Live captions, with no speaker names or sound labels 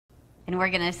and we're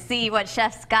going to see what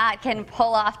Chef Scott can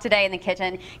pull off today in the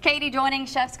kitchen. Katie joining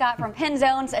Chef Scott from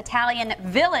Penzone's Italian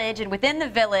Village, and within the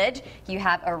village you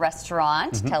have a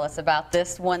restaurant. Tell us about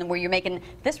this one where you're making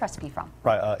this recipe from.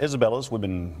 Right, Isabella's. We've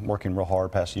been working real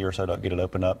hard past year or so to get it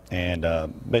opened up, and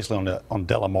basically on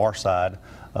Delamar side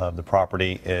of the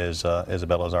property is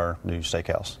Isabella's, our new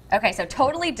steakhouse. Okay, so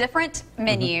totally different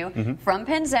menu from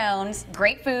Penzone's.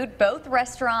 Great food, both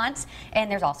restaurants,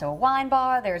 and there's also a wine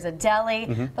bar, there's a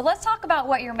deli. But let's talk about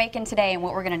what you're making today and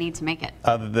what we're going to need to make it.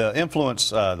 The influence,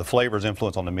 the flavors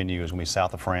influence on the menu is going to be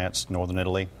south of France, northern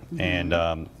Italy, and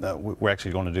we're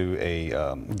actually going to do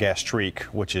a gastrique,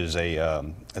 which is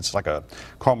it's like a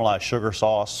caramelized sugar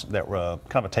sauce that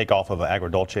kind of a takeoff of an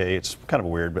agrodolce. It's kind of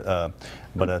weird,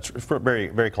 but it's very,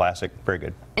 very classic, very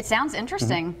good. It sounds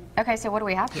interesting. Okay, so what do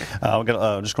we have here?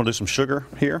 We're just going to do some sugar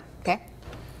here. Okay.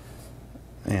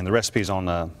 And the recipe's on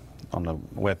the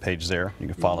web page there. You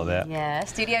can follow that. Yeah,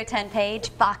 Studio 10 page,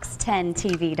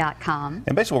 fox10tv.com.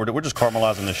 And basically, we're just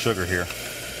caramelizing the sugar here.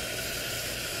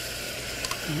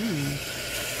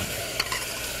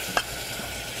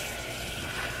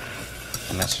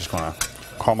 And that's just going to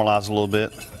caramelize a little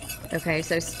bit. Okay,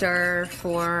 so stir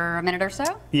for a minute or so?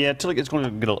 Yeah, until it's going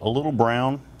to get a little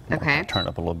brown. Okay. Turn it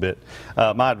up a little bit.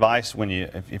 My advice,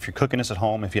 if you're cooking this at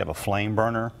home, if you have a flame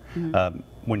burner,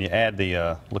 when you add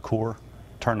the liqueur,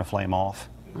 turn the flame off,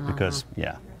 because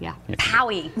yeah.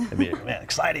 Howie. It'd be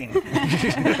exciting.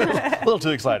 A little too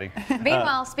exciting.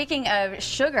 Meanwhile, speaking of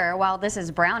sugar, while this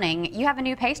is browning, you have a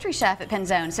new pastry chef at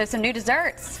Penzone, so some new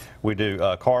desserts. We do.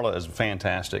 Carla is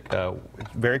fantastic,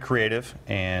 very creative,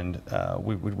 and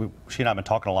she and I have been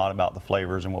talking a lot about the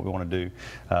flavors and what we want to do.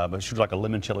 But she was like a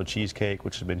limoncello cheesecake,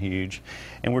 which has been huge.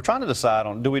 And we're trying to decide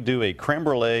on, do we do a creme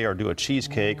brulee or do a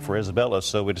cheesecake for Isabella?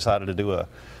 So we decided to do a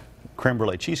creme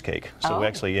brulee cheesecake. So we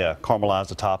actually, caramelized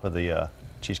the top of the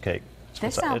cheesecake.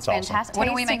 This sounds fantastic. Awesome. When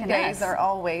are we making days this? are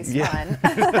always fun.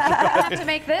 I have to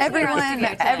make this.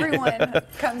 Everyone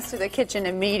comes to the kitchen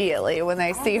immediately when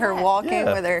they see her walking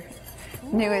with her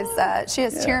newest. She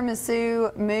has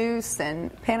tiramisu, mousse,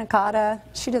 and panna cotta.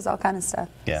 She does all kind of stuff.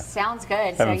 Yeah. Sounds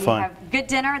good. Having so fun. You have good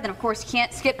dinner, then of course you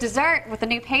can't skip dessert with the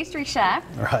new pastry chef.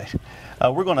 Right.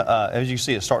 We're going to, as you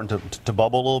see, it's starting to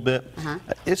bubble a little bit.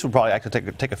 This will probably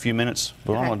actually take a few minutes,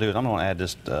 but what I'm going to do is I'm going to add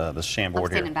this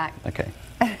chambord here. I'm standing back. Okay.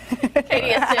 Katie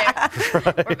is too.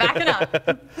 We're backing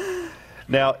up.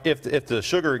 Now, if the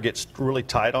sugar gets really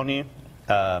tight on you,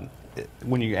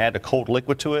 when you add a cold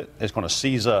liquid to it, it's going to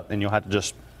seize up, and you'll have to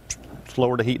just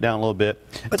lower the heat down a little bit.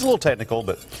 It's a little technical,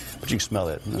 but you can smell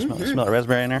it. Smell the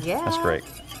raspberry in there? Yeah. That's great.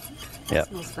 Yeah. It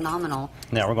smells phenomenal.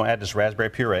 Now we're going to add this raspberry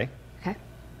puree. Okay.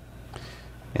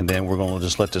 And then we're going to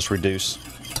just let this reduce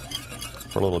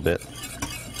for a little bit.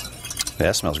 Yeah,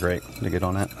 that smells great. Did you get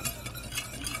on that?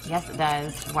 Yes, it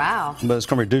does. Wow. But it's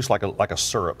going to reduce like a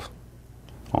syrup,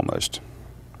 almost.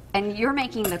 And you're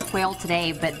making the quail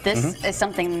today, but this is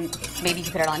something maybe you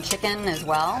could put it on chicken as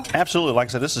well? Absolutely. Like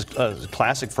I said, this is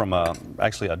classic from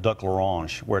actually a duck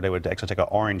l'orange, where they would actually take an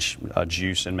orange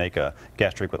juice and make a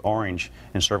gastrique with orange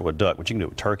and serve it with duck. But you can do it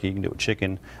with turkey, you can do it with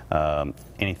chicken,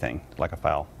 anything, like a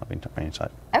fowl of any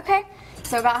type. Okay.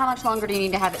 So about how much longer do you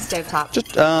need to have it stovetop?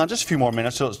 Just a few more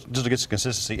minutes, just to get some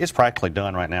consistency. It's practically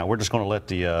done right now. We're just going to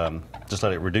let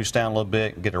let it reduce down a little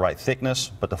bit, get the right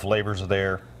thickness, but the flavors are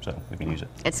there, so we can use it.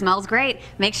 It smells great.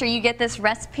 Make sure you get this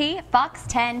recipe,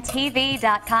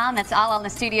 fox10tv.com. That's all on the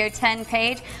Studio 10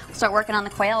 page. We'll start working on the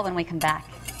quail when we come back.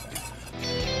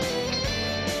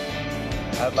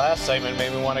 That last segment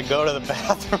made me want to go to the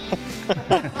bathroom.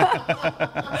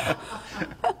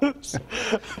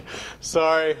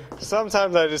 Sorry,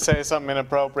 sometimes I just say something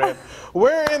inappropriate.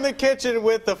 We're in the kitchen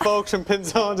with the folks from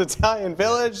Penzone's Italian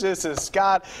Village. This is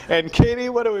Scott and Katie.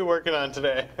 What are we working on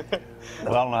today?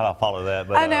 Well, I don't know how to follow that,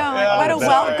 but I know. What a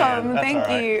welcome. Thank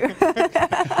you.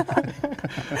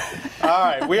 All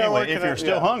right, we are anyway, working if you're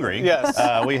still hungry,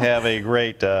 yes, we have a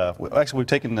great. Actually, we've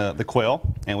taken the quail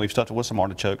and we've stuffed it with some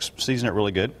artichokes, seasoned it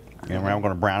really good, and we're going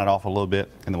to brown it off a little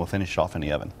bit, and then we'll finish it off in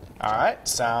the oven. All right,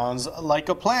 sounds like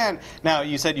a plan. Now,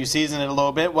 you said you seasoned it a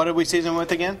little bit. What did we season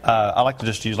with again? I like to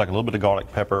just use like a little bit of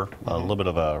garlic pepper, a little bit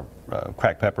of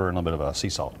cracked pepper, and a little bit of sea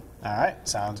salt. All right,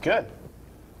 sounds good.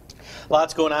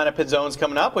 Lots going on at Penzone's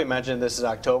coming up. We mentioned this is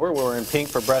October. We're in pink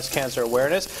for breast cancer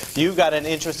awareness. You've got an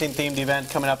interesting themed event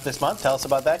coming up this month. Tell us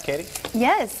about that, Katie.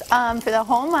 Yes, for the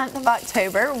whole month of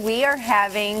October, we are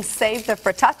having Save the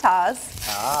Frittatas.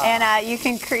 And you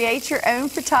can create your own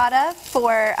frittata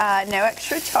for no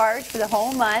extra charge for the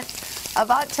whole month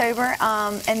of October.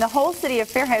 And the whole city of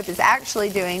Fairhope is actually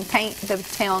doing Paint the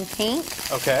Town Pink.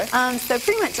 Okay. So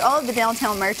pretty much all of the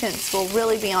downtown merchants will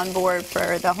really be on board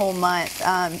for the whole month.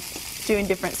 doing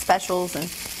different specials and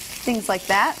things like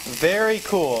that. Very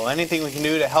cool. Anything we can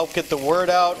do to help get the word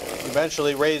out,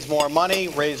 eventually raise more money,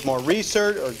 raise more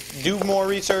research, or do more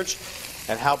research,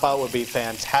 and help out would be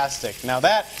fantastic. Now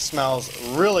that smells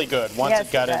really good once Yes,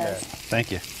 it got it in there. does.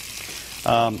 Thank you.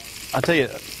 I'll tell you,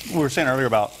 we were saying earlier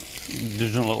about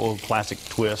doing a little classic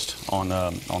twist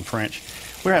on French.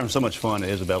 We're having so much fun at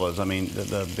Isabella's. I mean,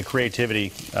 the creativity,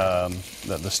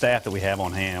 the staff that we have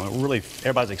on hand, really,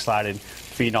 everybody's excited,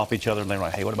 feeding off each other, and they're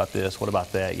like, hey, what about this? What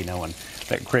about that? You know, and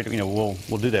that creative, you know,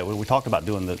 we'll do that. We talked about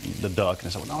doing the duck, and I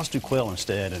said, well, no, let's do quail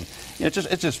instead. And you know,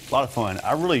 it's just a lot of fun.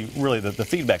 I really, the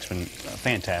feedback's been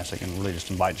fantastic, and really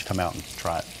just invite you to come out and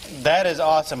try it. That is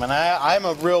awesome, and I'm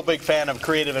a real big fan of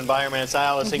creative environments. I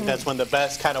always think that's when the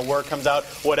best kind of work comes out,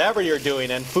 whatever you're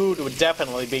doing, and food would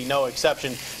definitely be no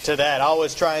exception to that.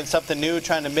 Always trying something new,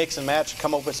 trying to mix and match,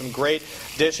 come up with some great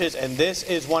dishes, and this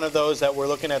is one of those that we're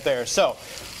looking at there. So,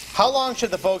 how long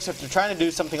should the folks, if they're trying to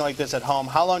do something like this at home,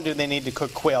 how long do they need to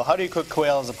cook quail? How do you cook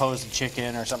quail as opposed to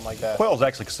chicken or something like that? Quail is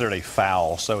actually considered a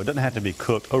fowl, so it doesn't have to be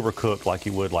cooked, overcooked like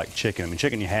you would like chicken. I mean,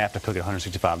 chicken you have to cook at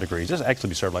 165 degrees. This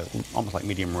actually be served like almost like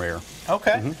medium rare.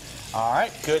 Okay. All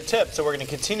right, good tip. So we're going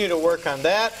to continue to work on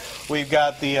that. We've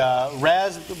got the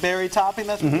raspberry topping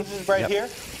that's this is right here.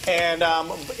 And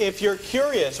if you're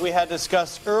curious, we had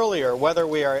discussed earlier whether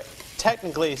we are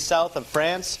technically south of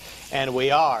France, and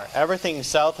we are. Everything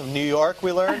south of New York,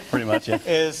 we learned, Pretty much, yeah.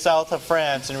 is south of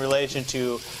France in relation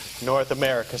to North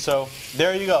America. So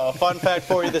there you go. A fun fact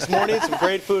for you this morning, some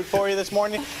great food for you this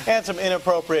morning, and some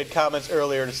inappropriate comments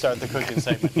earlier to start the cooking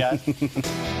segment, guys.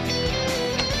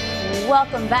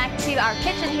 Welcome back to our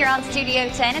kitchen here on Studio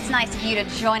 10. It's nice of you to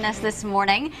join us this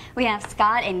morning. We have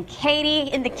Scott and Katie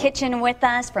in the kitchen with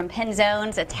us from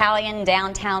Penzone's Italian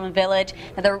Downtown Village.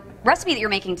 Now, the recipe that you're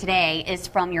making today is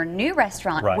from your new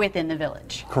restaurant within the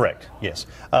village. Correct, yes.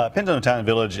 Penzone Italian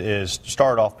Village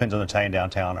started off Penzone Italian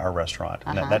Downtown, our restaurant.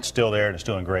 And that's still there and it's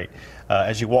doing great.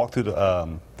 As you walk through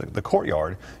the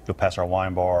courtyard, you'll pass our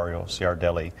wine bar, you'll see our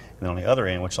deli, and then on the other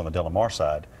end, which is on the Delamar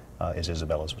side, is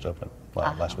Isabella's, which opened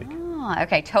last week.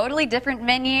 Okay, totally different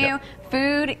menu.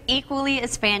 Food equally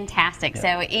as fantastic.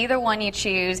 So either one you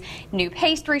choose. New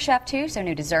pastry chef too, so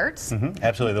new desserts.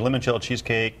 Absolutely, the limoncello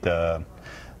cheesecake,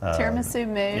 Tiramisu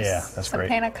mousse, yeah, that's some great.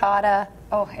 panna cotta.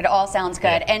 Oh, it all sounds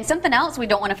good. And something else we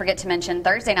don't want to forget to mention,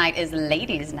 Thursday night is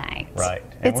ladies' night. Right.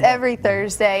 And It's every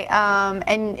Thursday,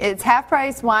 and it's half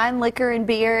price wine, liquor, and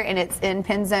beer, and it's in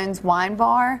Penzone's Wine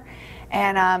Bar.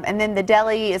 And then the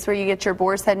deli is where you get your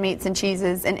boar's head meats and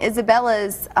cheeses. And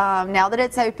Isabella's, now that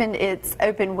it's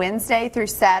open Wednesday through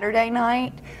Saturday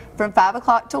night from 5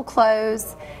 o'clock till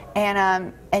close.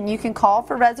 And you can call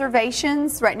for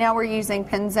reservations. Right now we're using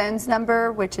Penzone's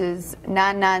number, which is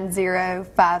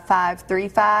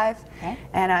 990-5535. Okay.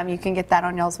 And you can get that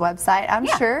on y'all's website, I'm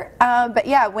sure. But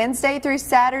yeah, Wednesday through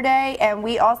Saturday. And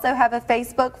we also have a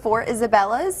Facebook for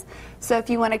Isabella's. So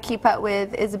if you want to keep up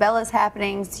with Isabella's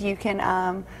happenings, you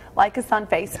can like us on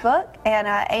Facebook,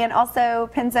 and also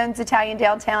Penzone's Italian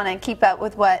Downtown, and keep up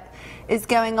with what is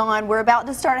going on. We're about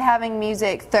to start having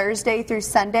music Thursday through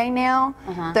Sunday now.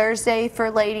 Thursday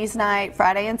for Ladies' Night,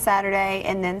 Friday and Saturday,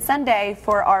 and then Sunday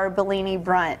for our Bellini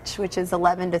brunch, which is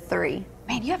 11 to 3.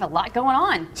 Man, you have a lot going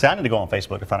on. See, I need to go on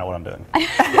Facebook to find out what I'm doing.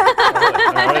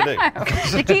 I really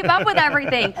do. To keep up with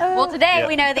everything. Well, today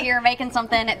we know that you're making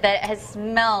something that has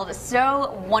smelled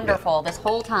so wonderful this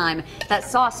whole time. That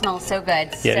sauce smells so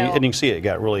good. Yeah, and you can see it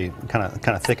got really kind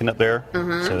of thickened up there.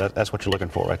 So that's what you're looking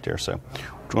for right there. So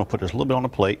we're going to put this a little bit on the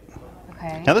plate.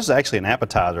 Okay. Now this is actually an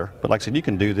appetizer, but like I said, you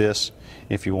can do this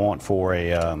if you want for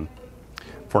an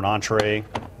entree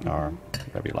or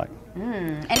whatever you like.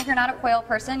 And if you're not a quail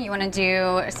person, you want to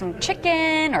do some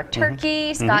chicken or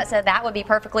turkey, Scott said that would be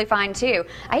perfectly fine too.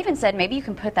 I even said maybe you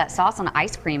can put that sauce on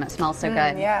ice cream. It smells so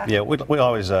good. Yeah, we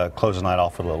always close the night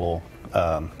off with a little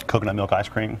coconut milk ice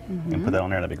cream and put that on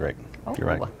there. That'd be great. Oh, you're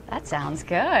right. That sounds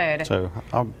good. So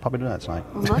I'll probably do that tonight.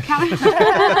 Look how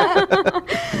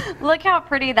look how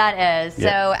pretty that is.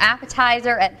 So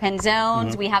appetizer at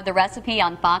Penzone's. We have the recipe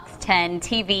on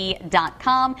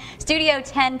fox10tv.com. Studio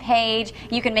 10 page.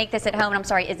 You can make this at home. And I'm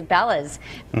sorry, Isabella's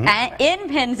in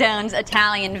Penzone's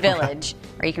Italian Village.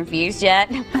 Are you confused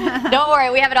yet? Don't worry,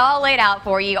 we have it all laid out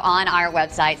for you on our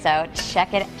website. So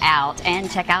check it out and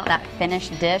check out that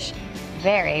finished dish.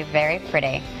 Very, very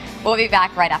pretty. We'll be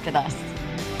back right after this.